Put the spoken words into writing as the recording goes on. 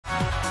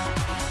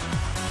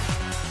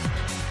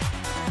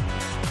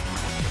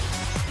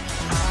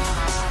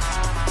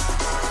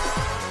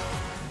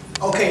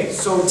Okay,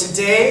 so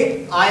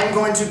today I'm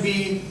going to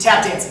be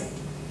tap dancing.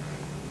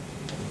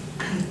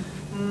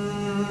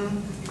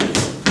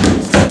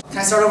 Can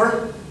I start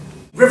over?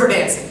 River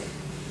dancing.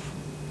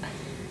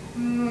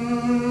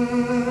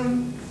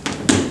 Man,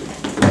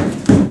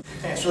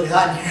 it's really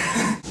hot in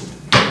here.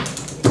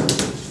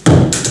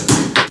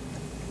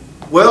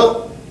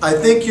 Well, I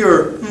think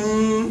your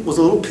was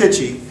a little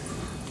pitchy,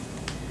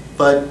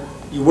 but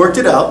you worked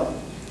it out.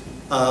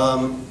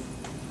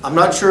 I'm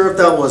not sure if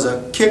that was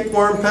a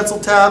kickworm pencil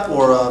tap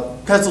or a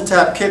pencil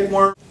tap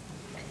kickworm.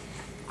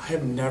 I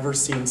have never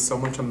seen so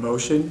much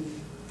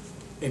emotion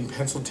in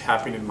pencil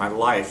tapping in my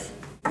life.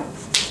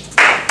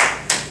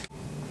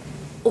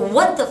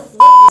 What the f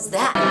was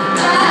that?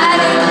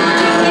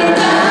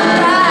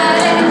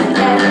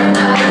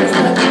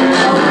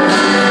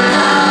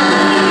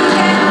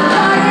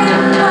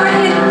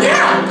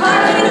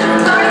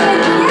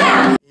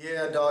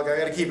 Yeah, dog, I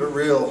gotta keep it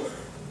real.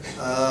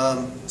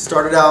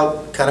 Started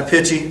out kind of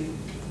pitchy.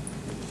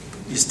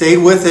 You stayed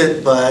with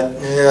it, but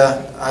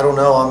yeah, I don't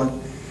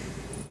know.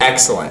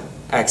 Excellent,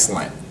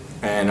 excellent.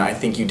 And I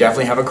think you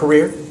definitely have a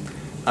career.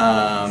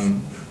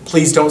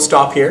 Please don't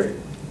stop here.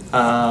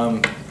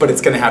 But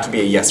it's going to have to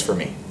be a yes for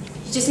me.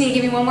 You just need to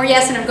give me one more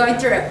yes and I'm going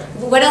through.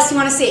 What else do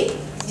you want to see?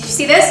 Did you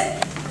see this?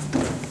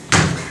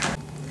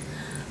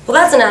 Well,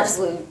 that's an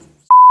absolute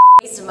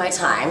waste of my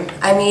time.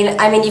 I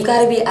mean, you've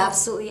got to be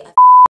absolutely.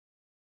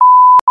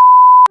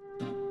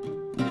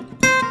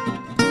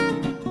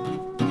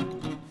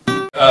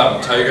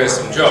 Tell you guys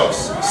some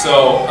jokes.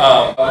 So,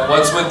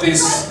 what's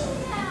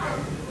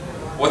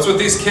with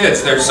these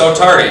kids? They're so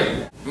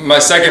tardy. My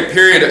second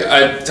period,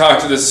 I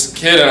talked to this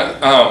kid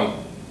and I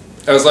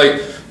was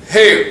like,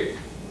 "Hey,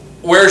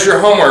 where's your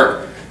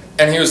homework?"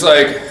 And he was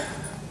like,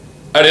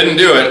 "I didn't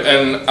do it."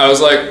 And I was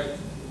like,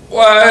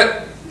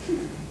 "What?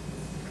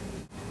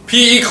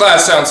 PE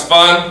class sounds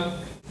fun."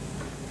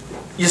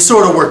 You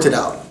sort of worked it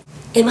out.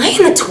 Am I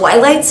in the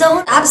Twilight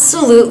Zone?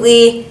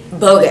 Absolutely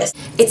bogus.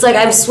 It's like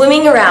I'm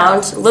swimming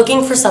around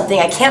looking for something,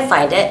 I can't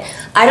find it,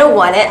 I don't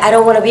want it, I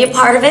don't want to be a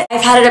part of it.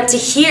 I've had it up to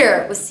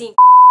here with seeing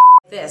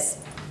like this.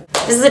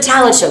 This is a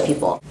talent show,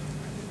 people.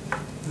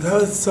 That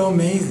was so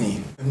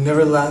amazing. I've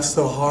never laughed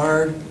so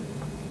hard.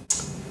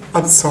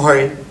 I'm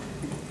sorry.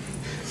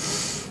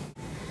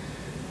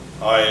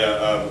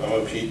 I'm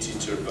a PE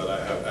teacher, but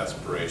I have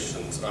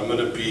aspirations. I'm going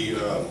to be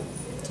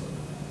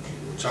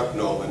Chuck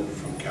Nolan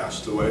from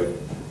Castaway.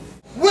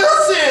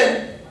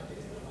 Wilson!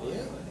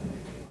 Yeah.